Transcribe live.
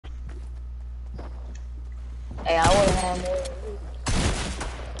Hey, I wouldn't have more than you.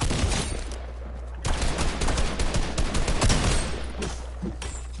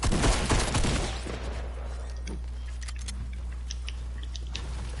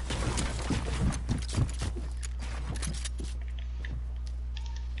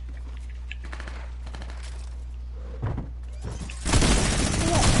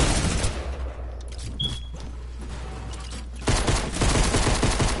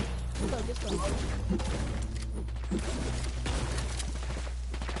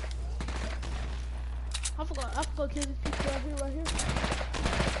 I forgot kill these people right here.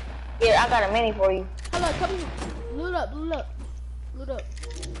 Here, I got a mini for you. Hold on, come here. Loot up.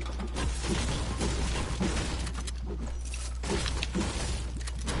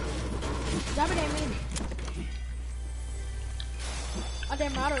 Drop it that mini. Oh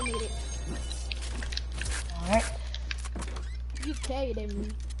damn, I don't need it. Alright. You carry that mini.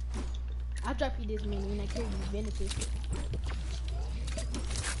 I'll drop you this mini and I carry you benefits.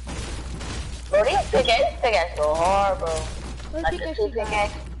 Bro, these pickaxe go hard, bro. What Like the 2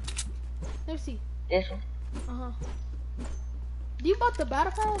 pickaxe. Let me see. This one. Do you bought the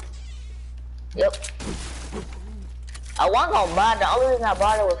battle pass? Yep. I wasn't gonna buy it. The only reason I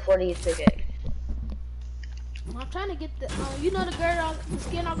bought it was for these pickaxe. I'm trying to get the, you know the girl, the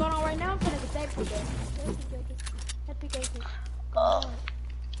skin I'm going on right now? I'm trying to get that pickaxe. That pickaxe.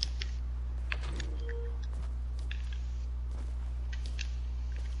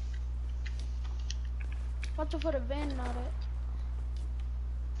 Watch out for the van and all that.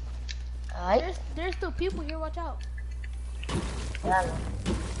 Alright. There's still people here, watch out. Yeah, I know.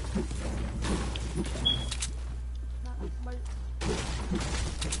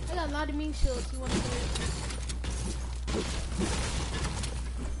 I got a lot of mean shields, you wanna do it?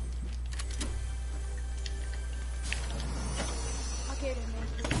 I'll carry them, man.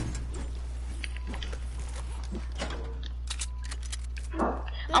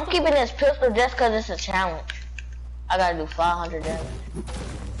 I'm keeping this pistol just cause it's a challenge. I gotta do 500 damage.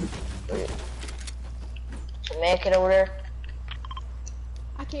 So man, kid over there.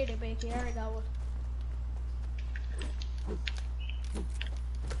 I carried it back here, I already got one.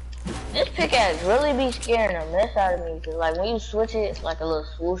 This pickaxe really be scaring the mess out of me, cause like when you switch it, it's like a little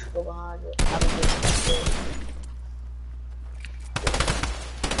swoosh go behind it. I be getting scared.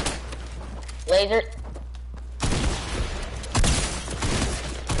 Laser.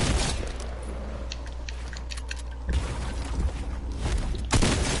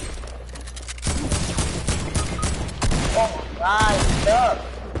 Oh my god, stuck.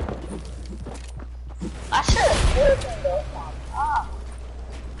 I should have killed him though.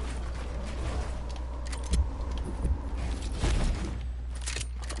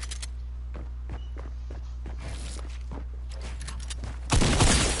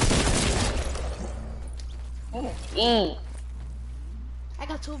 Oh my god. I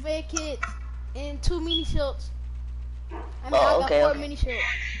got 2 red kits and 2 mini shields. I mean, Oh, I got 4 mini shields.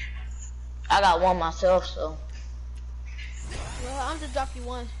 I got one myself, so. Well, I'm just drop you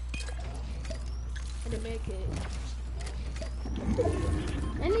one. And a med kit.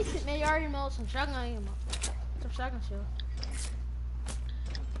 And these man, you already know some shotgun ammo. Some shotgun shell.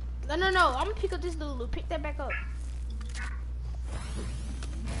 No. I'm gonna pick up this little loot. Pick that back up.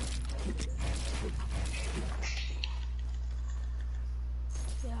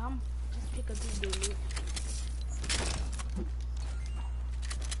 Yeah, I'm just pick up this little loot.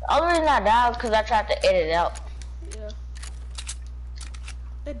 The only reason I died because I tried to edit it out. Yeah.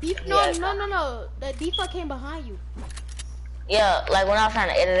 The default, no. The default came behind you. Yeah, like when I was trying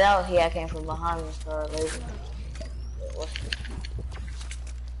to edit it out, I came from behind me and started laser.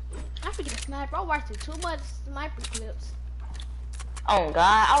 I forget a sniper. I watched too much sniper clips. Oh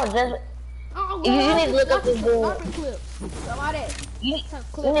god, I was just. You need to look up this dude. Sniper clips. Why that? You need to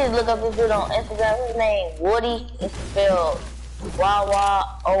look up this dude on Instagram. His name Woody. It's spelled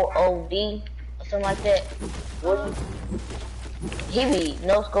YYOOD or something like that. Woody. He be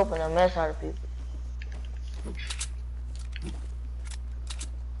no scoping the mess out of people.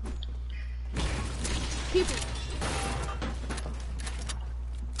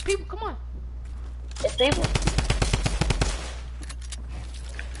 People, come on. It's people.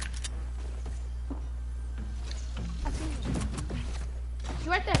 I see you. You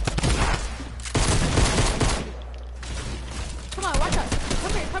right there. Come on, watch out.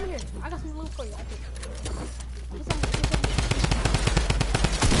 Come here. I got some loot for you. I think.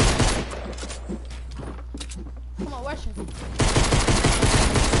 Come on, watch him.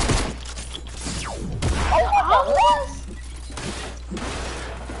 Oh,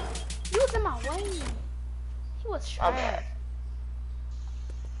 he was in my way. He was trash.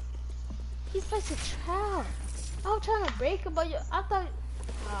 He's such a trap. I was trying to break it, but I thought,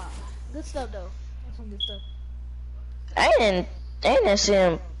 good stuff though. That's some good stuff. I didn't see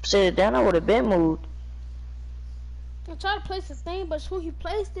him sit it down. I would have been moved. I tried to place the thing, but when he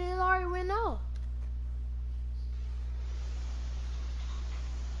placed it, it already went off.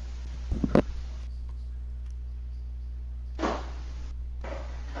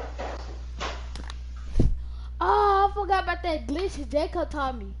 Oh, I forgot about that glitch Jacob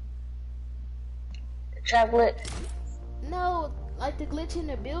taught me. Chocolate. No, like the glitch in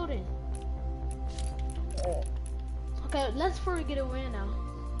the building. Okay, let's first get a win now.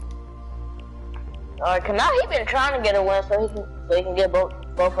 Alright, cause now he been trying to get a win so he can get both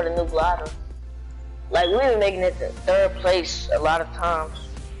of the new gliders. Like we've been making it to 3rd place a lot of times.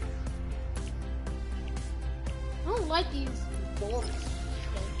 I don't like these bullets.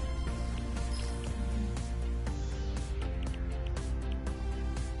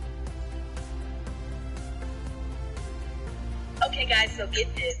 Okay guys, so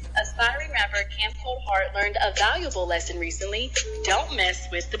get this. Aspiring rapper Camp Cold Heart learned a valuable lesson recently. Don't mess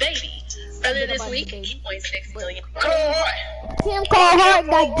with the baby. Earlier this week, 8.6 million. Camp Cold Heart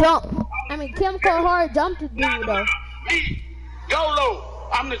got jumped. I mean, Camp Cold Heart jumped the dude though. Me, YOLO,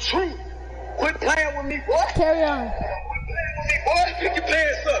 I'm the truth. Quit playing with me, boy. Carry on. Boy, pick your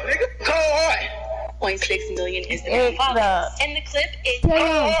pants up, nigga. Cold Heart. 0.6 million is the Hey, father. In the clip, it Carry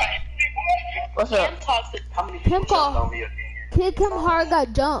on. What's Cam up? talks with Camp Cold Heart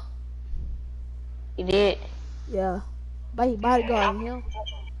got jumped. He did. Yeah, by his bodyguard, you know.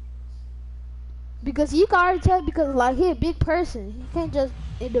 Because you can already tell, because like he a big person, he can't just,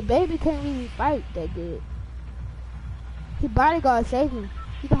 the baby can't really fight that good. His bodyguard saved him.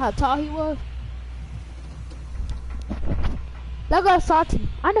 You know how tall he was? That guy salty.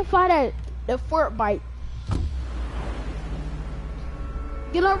 I didn't find that the fort bite.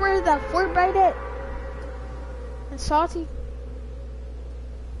 You know where that fort bite at? And salty.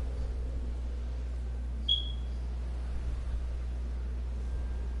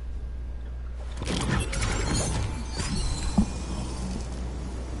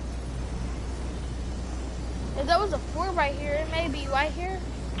 If there was a fort right here, it may be right here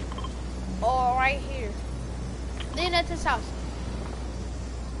or right here. Then that's his house.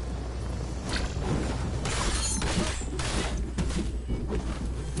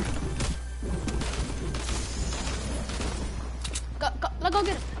 Go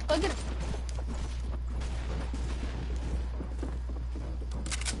get him. Go get him.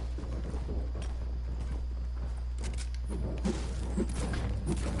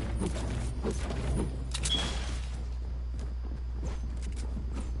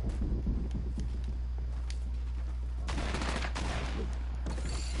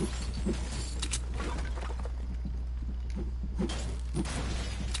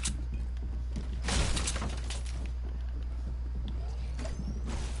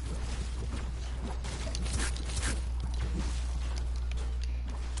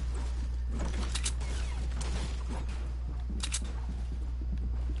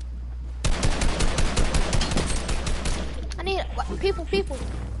 I need people.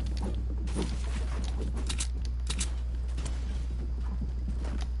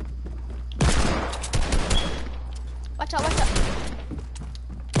 Watch out. I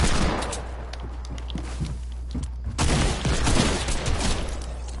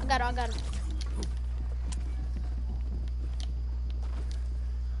got him.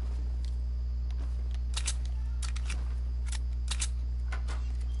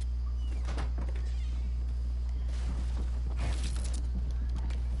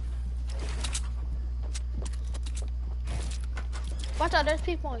 Watch out, there's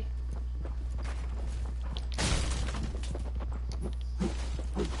people on you.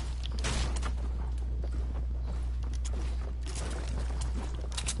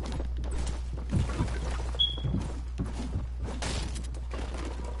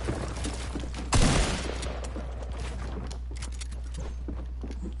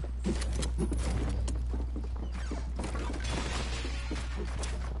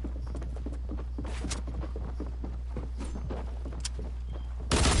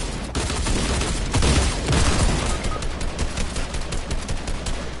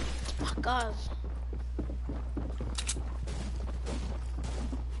 Gosh.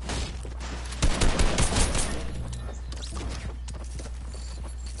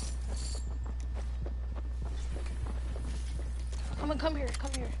 Come here.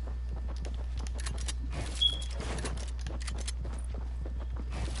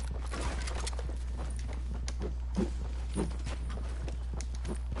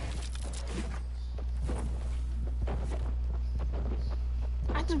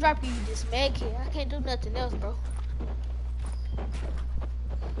 I just drop you this med kit. I can't do nothing else, bro.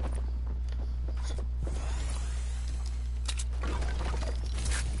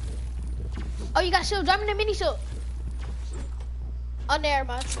 Oh, you got shield. Drop me the mini shield. Oh, there,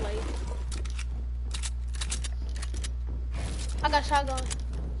 my slave. I got shotgun.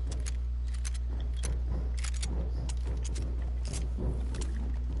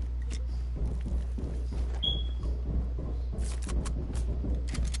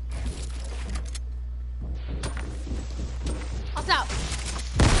 What's up?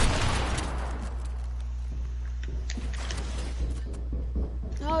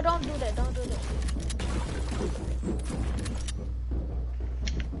 No, don't do that. Don't do that.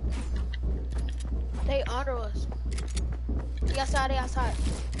 They honor us. They outside. They outside.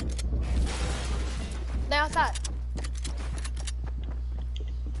 They outside.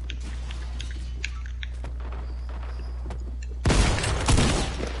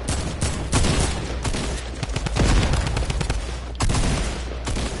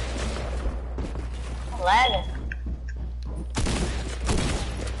 I'm lagging.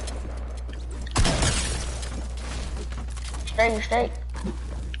 Straight.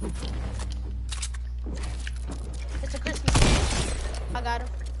 It's a Christmas. I got him.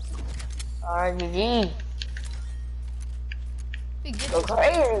 Alright, GG. We get Go this.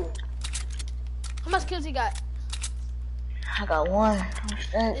 crazy. How much kills he got? I got one.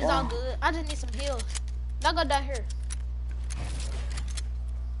 It's all good. I just need some heals. Now go down here.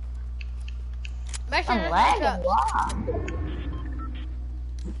 Make sure I'm there's no lagging. traps. Wow.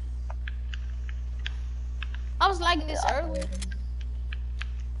 I was lagging this earlier.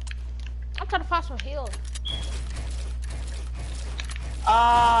 I'm trying to find some heals.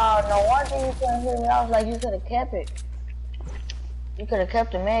 Oh, no wonder you couldn't hear me. I was like, you could have kept it. You could have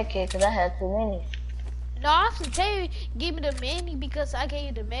kept the med kit because I had too many. No, I was gonna tell you, give me the mini because I gave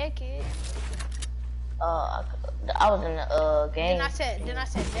you the med kit. I was in the game. Then I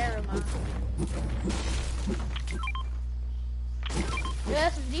said, never mind. Yeah,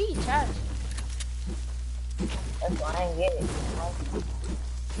 that's some D trash. That's why I ain't get it.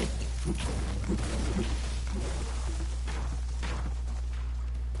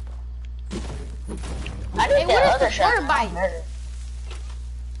 I Hey, need what that is other the shot. 4x?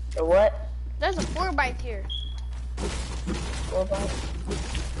 The what? There's a 4x here. 4x?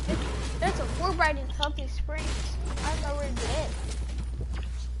 There's a 4x in Healthy Springs. I don't know where it's at.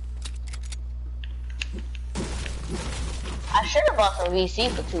 I should have bought some VC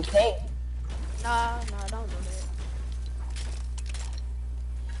for 2K. Nah, don't do that.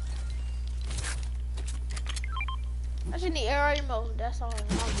 I just need air mode. That's all I'm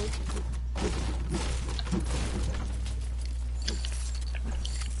doing.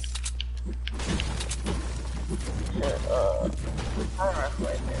 I don't know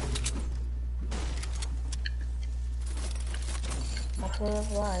right there. I feel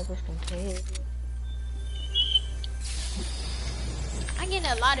like life is contagious. I'm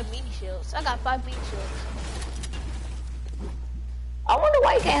getting a lot of mini shields. I got 5 mini shields. I wonder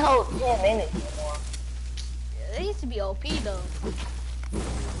why you can't hold 10 minutes anymore. Yeah, they used to be OP though.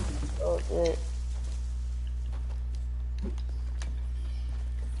 Oh, good.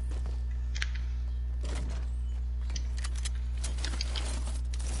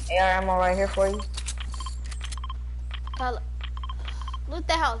 AR ammo right here for you. Loot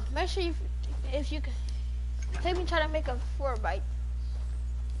the house. Make sure if you can. Let me try to make a 4x.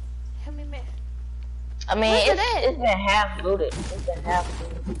 Help me, man. I mean, it's been half looted. It's been half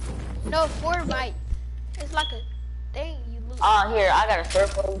looted. No, 4x. It's like a thing you loot. Oh, here, I got a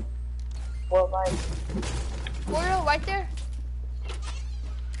circle. 4x. 4 right there.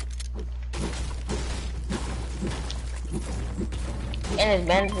 And his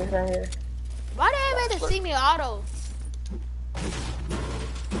bandages right here. Why they made to see me auto?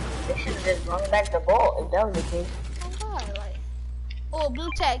 They should have just run back the ball if that was the case. Oh god, like. Oh, blue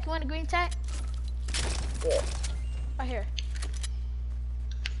tag. You want a green tag? Yeah. Right here.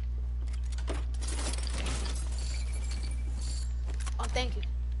 Oh, thank you.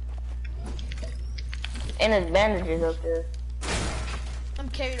 And his bandages up there. I'm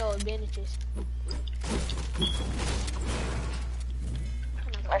carrying all the bandages.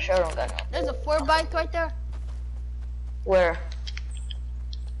 I sure don't got no. There's a 4x right there. Where?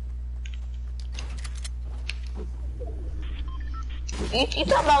 You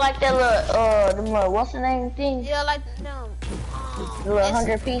talking about like that little, what's the name thing? Yeah, like, no. The little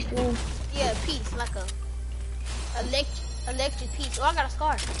 100-piece thing? Yeah, piece, like a electric piece. Oh, I got a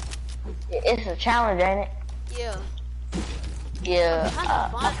scar. It's a challenge, ain't it? Yeah. Yeah,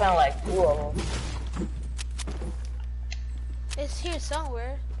 I found like 2 of them. It's here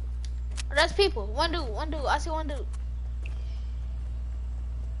somewhere. Oh, that's people. One dude. I see one dude.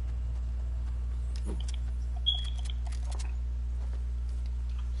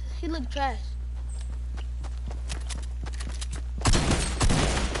 He look trash.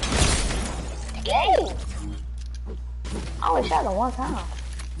 Dang! I only shot him one time.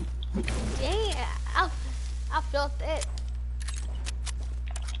 Dang, I felt that.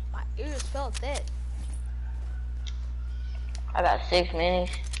 My ears felt that. I got 6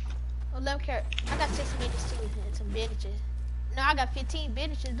 minis. Oh, let me carry. I got 6 minutes too and some bandages. No, I got 15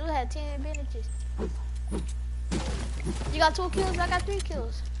 bandages. Dude had 10 bandages. You got 2 kills? I got 3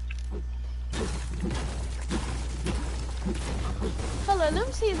 kills. Hold on, let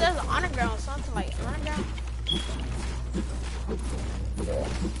me see if there's an underground, something like underground.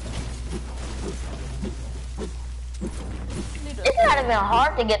 It's not even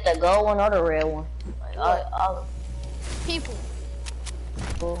hard to get the gold one or the red one. Like, all people.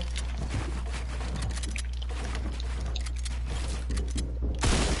 Cool.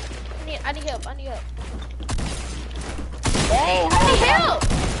 I need help. Dang, I need help!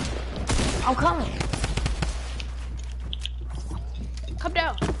 I'm coming. Come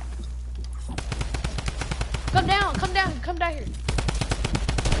down. Come down here.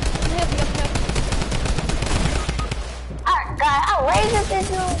 Let me help you. I lasered this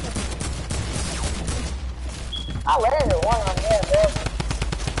dude. I lasered one on there, bro.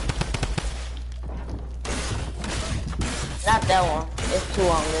 Not that one. It's 2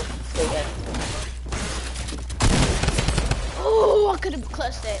 on this. Oh, I could have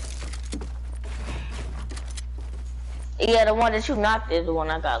clutched that. Yeah, the one that you knocked is the one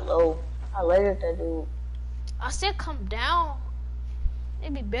I got low. I lasered that dude. I said come down.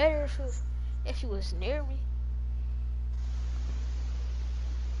 It'd be better if you was near me.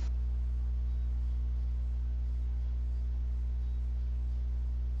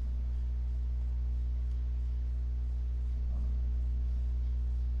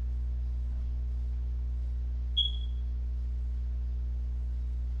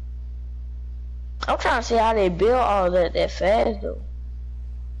 I'm trying to see how they build all that fast though.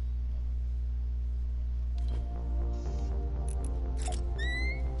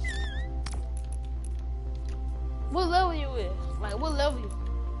 What level you is? Like what level you?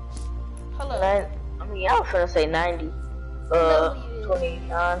 Hello. I mean, I was trying to say 90.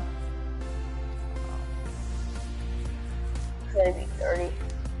 29. Could be 30.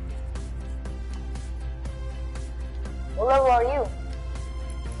 What level are you?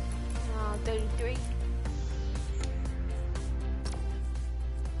 33.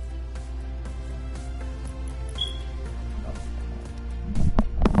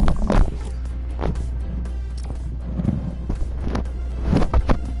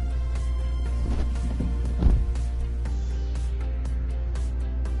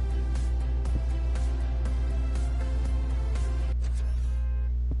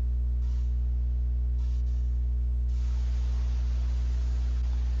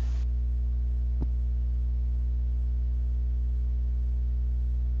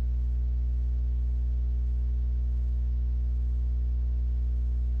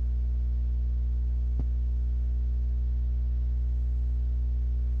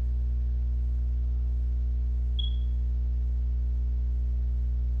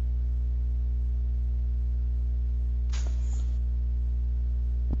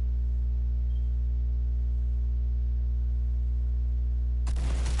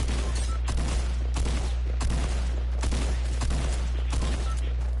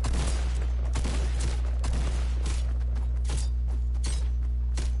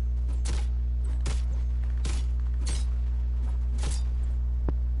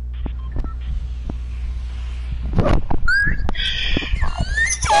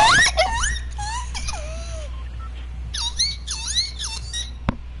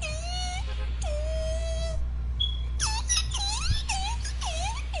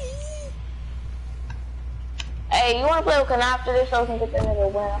 Hey, you wanna play with Kana after this so we can get that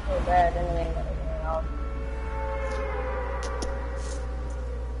nigga win? I feel bad, then they ain't gonna win out.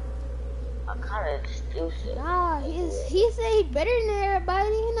 I'm kinda stupid. Nah, he said he better than everybody.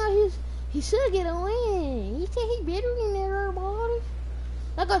 You know, he should get a win. He said he better than everybody.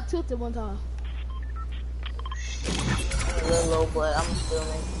 I got tilted one time. I'm a little low, but I'm still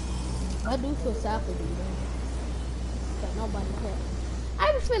making. I do feel sad for you, man. Got nobody care.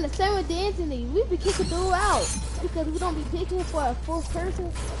 I be spending the same with Anthony. We be kicking dude out because we don't be picking for a full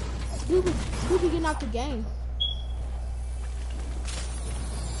person. We be getting out the game.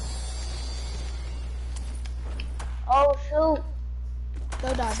 Oh shoot!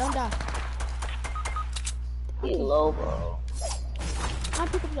 Don't die. He low, bro. I'll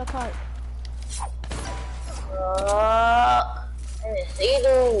pick up your cart. I didn't see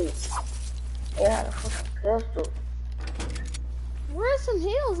dude. Yeah, the fucking pistol. Where's some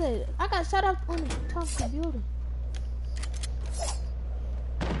hills at? I got shot up on the top of the building.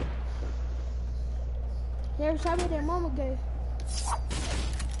 There, shot me that mama gave.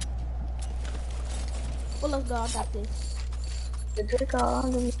 Well, let's go. I got this. The trick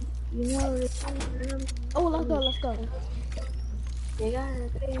on them, you know it. Oh, let's go. Let's go. You gotta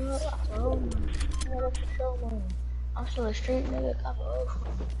pay up. Oh my. What for so long? I'm still a street nigga, cop of.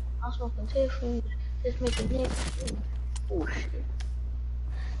 I'm smoking Tiffany. Just making niggas. Oh shit.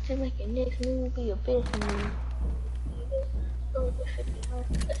 Just making niggas move, be a bitch move.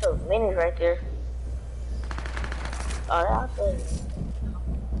 That's those minis right there. Oh, that's good.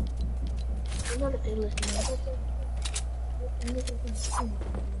 You know that they listen to me.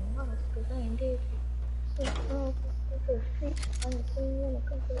 Because I ain't dead.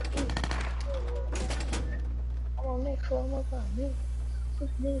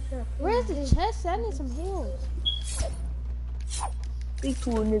 Where's the chest? I need some heals. Speak to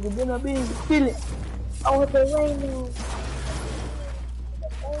a nigga, then I be feeling. I want the rain now.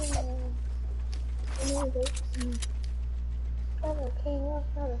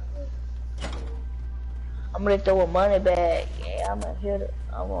 I'm gonna throw a money bag. Yeah, I'm gonna hit it.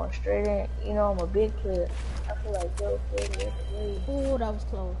 I'm going straight in. You know, I'm a big player. I feel like Joe Ford. Oh, that was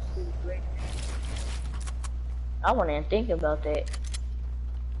close. I wasn't even thinking about that.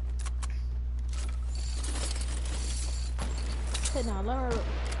 Hey, now learn.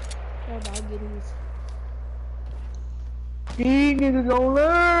 Everybody get these. These niggas gonna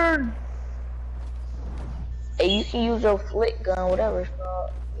learn. Hey, you can use your flick gun, whatever it's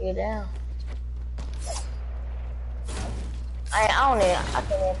called. Get down. I don't even, I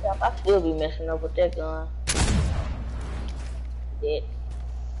can't even tell. I still be messing up with that gun. Dead.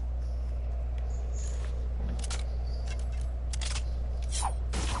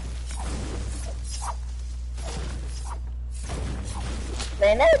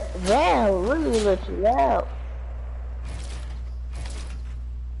 Man, that van really looks loud.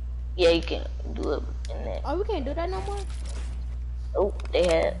 Yeah, you can do it in that. Oh, we can't do that no more? Oh, they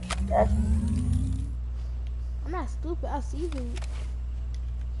had that. I'm not stupid. I see you.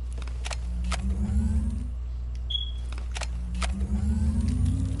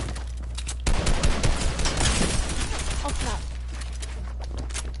 Oh, snap.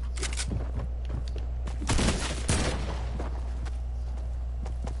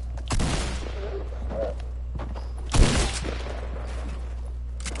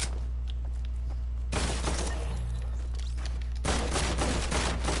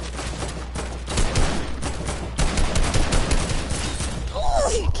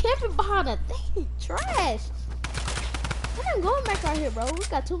 Camping behind a thing, trash. I'm going back out here, bro. We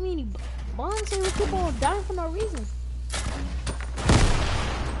got too many bombs here. We keep on dying for no reason.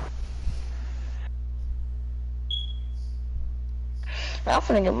 I'm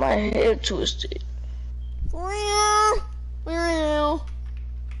finna get my head twisted. Real.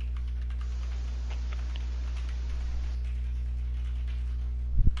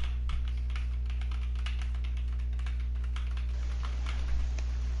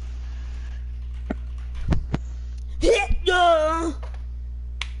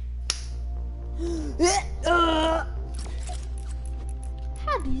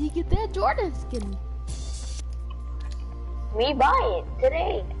 How did you get that Jordan skin? Me buy it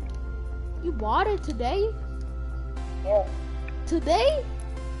today. You bought it today? Yeah. Today?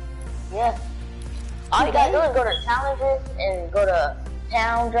 Yeah. All you gotta do is go to challenges and go to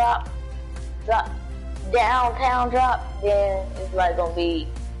town drop, downtown drop. Then it's like gonna be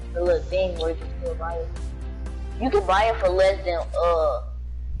the little thing where you can still buy it. You can buy it for less than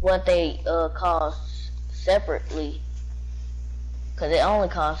what they cost separately, cause it only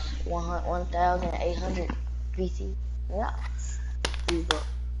costs 1,800 VC. Yeah.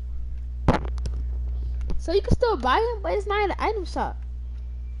 So you can still buy them, but it's not in the item shop.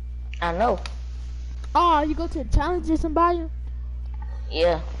 I know. Oh, you go to the challenges and buy them?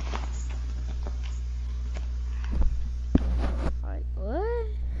 Yeah. Like, what?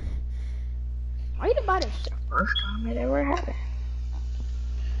 Why you didn't buy this? First time it ever happened.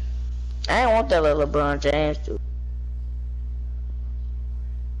 I didn't want that little LeBron James to.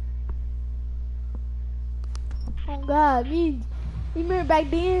 Oh God, me. You remember back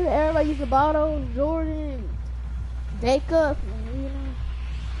then, everybody used to buy those Jordan, Jacob, and, you know,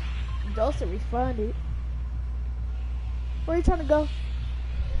 Joseph refunded. Where you trying to go?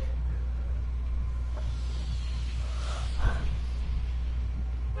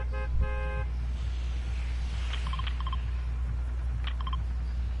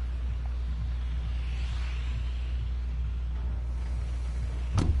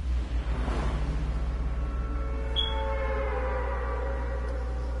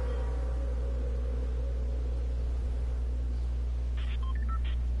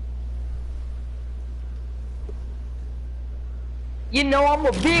 You know I'm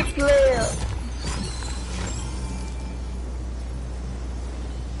a big player.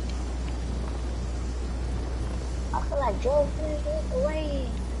 I feel like Joe finished this away.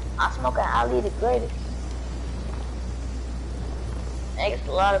 I'm smoking Ali the greatest. Thanks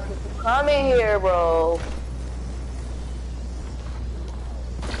a lot of people coming here, bro.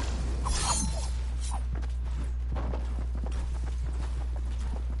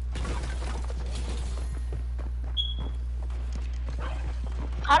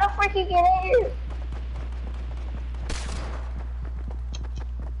 How the frick you get in here?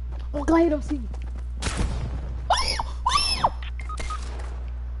 I'm glad you don't see me.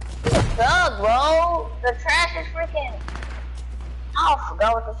 Thug, bro. The trash is freaking. Oh, I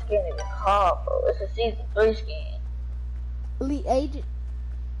forgot what the skin is called, bro. It's a season 3 skin. Elite Agent.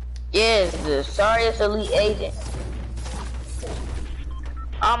 Yes, the sorriest elite agent.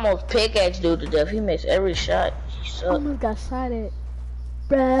 Almost pickaxe dude to death. He missed every shot. He sucked. Almost got shot at.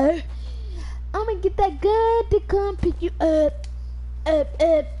 Bruh. I'm gonna get that gun to come pick you up. Up.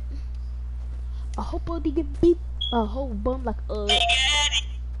 I hope I didn't get beat a whole bum like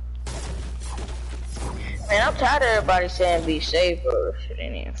Man, I'm tired of everybody saying be safe, bro. Shit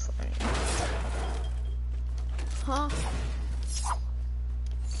ain't even funny. Huh?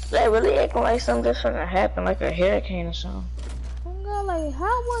 They really acting like something just gonna happen, like a hurricane or something. Oh God, like how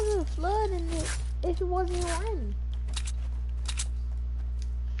was it flooding if it wasn't even raining?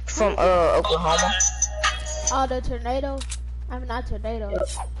 From Oklahoma. Oh, the tornado. I mean, not tornado. Yep.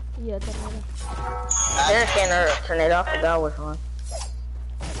 Yeah, tornado. Hurricane or tornado, I forgot which one.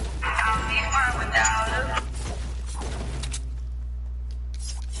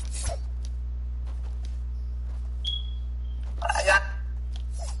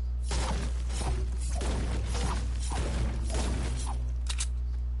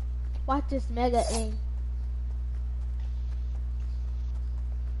 Watch this mega aim.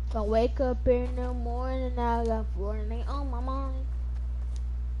 I wake up in the morning, I got 4 on my mind.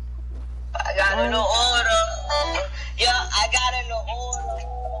 I got in the order. Yeah, I got in the order.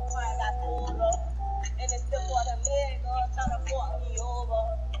 I got order. And it's still for the nigga trying to fuck me over.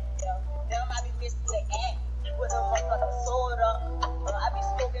 Yeah, now I be missing the act with a motherfucking soda. I be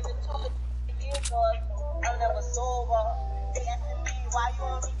smoking the toilet. I'm never sober. They asking me why you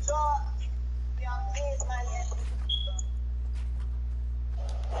on the job. Yeah, I'm kids, my ass.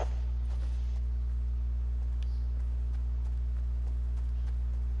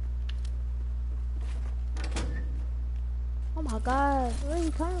 Oh my God, where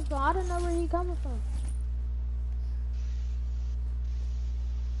he coming from? I don't know where he coming from.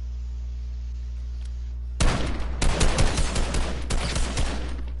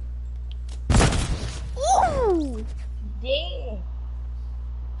 Ooh! Damn.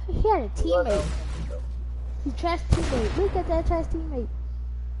 He had a teammate. He trash teammate. Look at that trash teammate.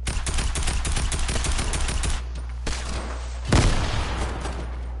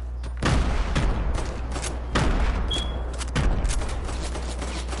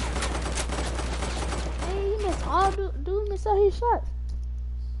 Dude missed all his shots.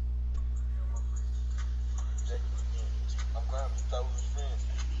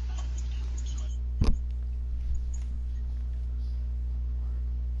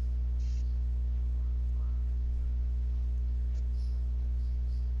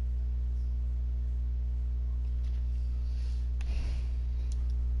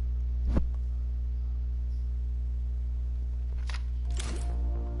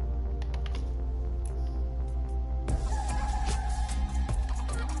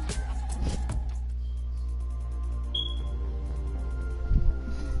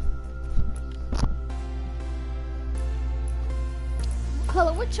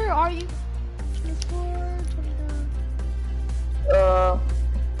 Color, what chair are you? 24, 29.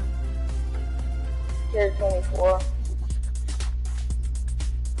 Tier 24.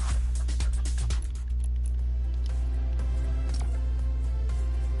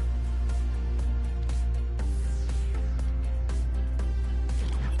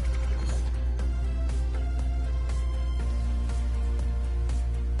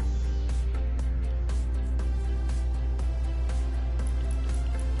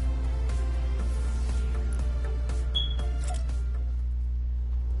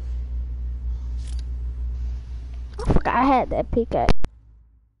 I had that pickaxe.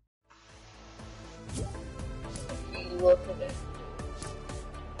 You look at that.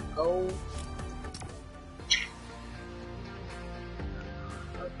 Gold.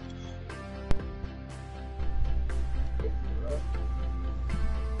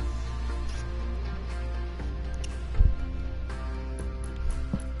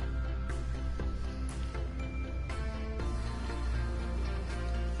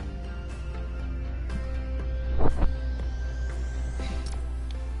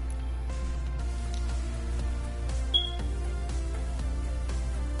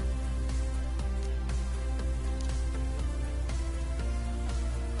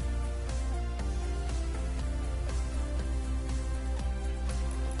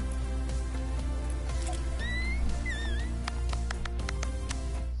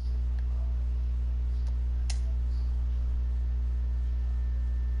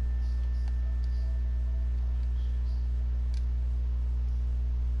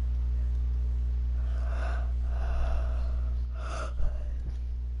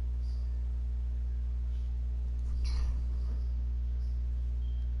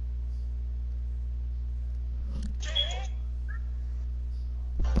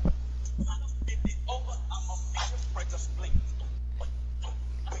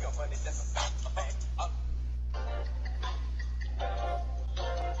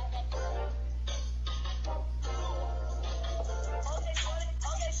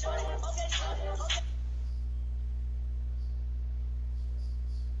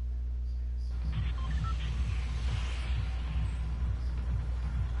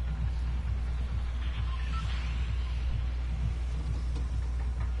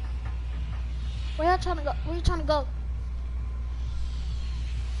 Where y'all trying to go? Where you trying to go?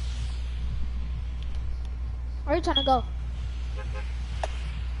 Where you trying to go?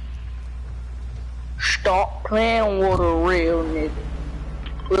 Stop playing with a real nigga.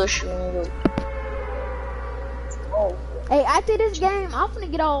 Push nigga. Oh. Hey, after this game, I'm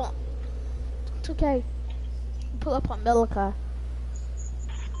finna get on 2K. Pull up on Malachi.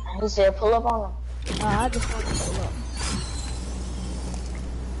 He said pull up on him. I just want to pull up.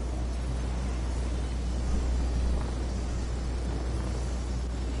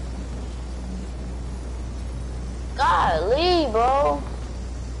 Golly, bro.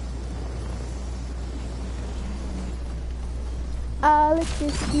 Let's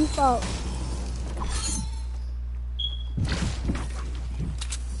just default.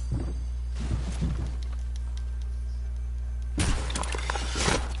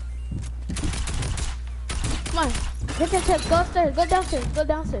 Come on, get that tip. Go upstairs. Go downstairs. Go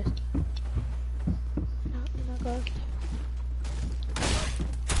downstairs. No, go.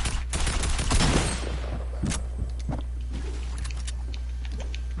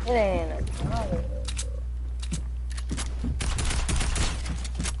 It ain't a time.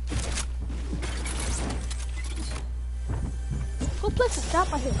 Who placed a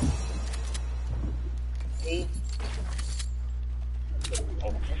shot right here? See?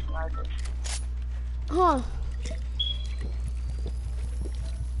 Huh.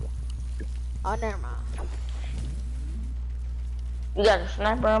 Oh, never mind. You got a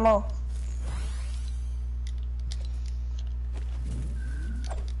sniper ammo?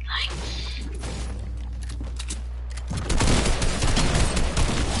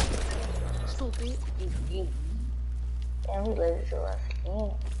 Stupid. Damn, we let it show us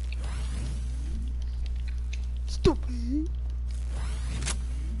again. Stupid.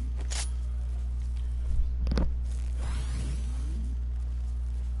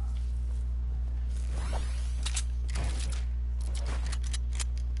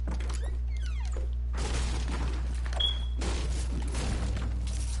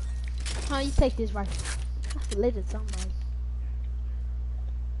 How you take this right? I have to let it somebody.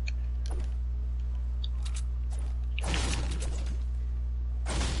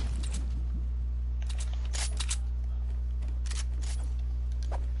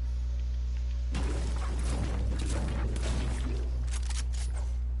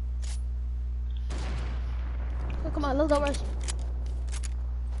 Oh, come on, let's go rush.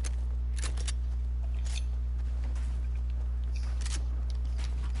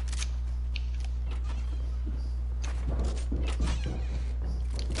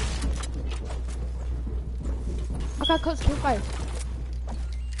 I got coach to fight.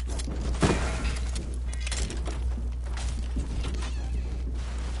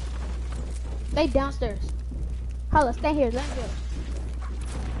 Stay downstairs. Holla, stay here. Let me go.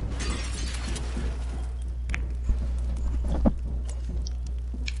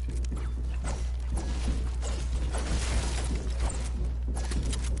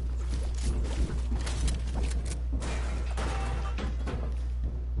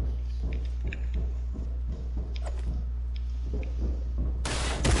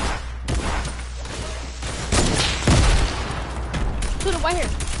 Shoot him right here.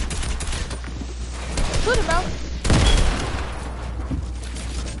 Shoot him, bro.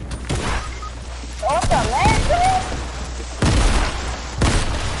 What the man?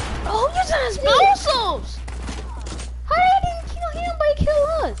 Oh, using explosives. How they didn't kill him, but he killed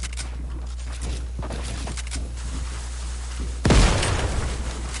us?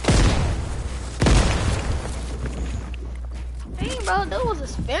 Dang, bro, that was a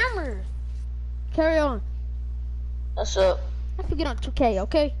spammer. Carry on. What's up? I have to get on 2K,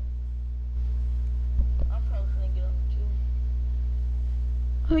 okay? I'm probably gonna get on too.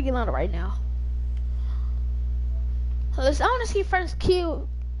 Let me get on it right now. Listen, I want to see first kill.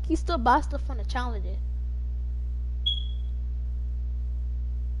 He still buy stuff from the challenges.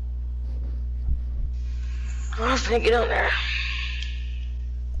 I'm gonna get on there.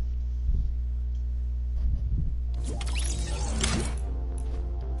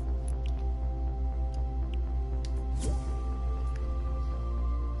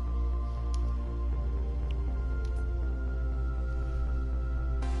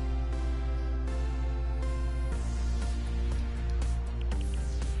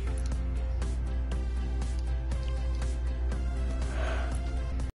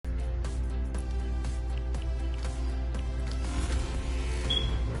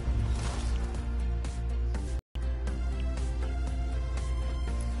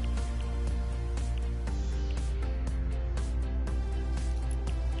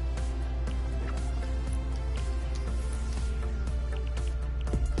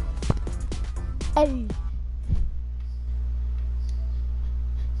 Hey.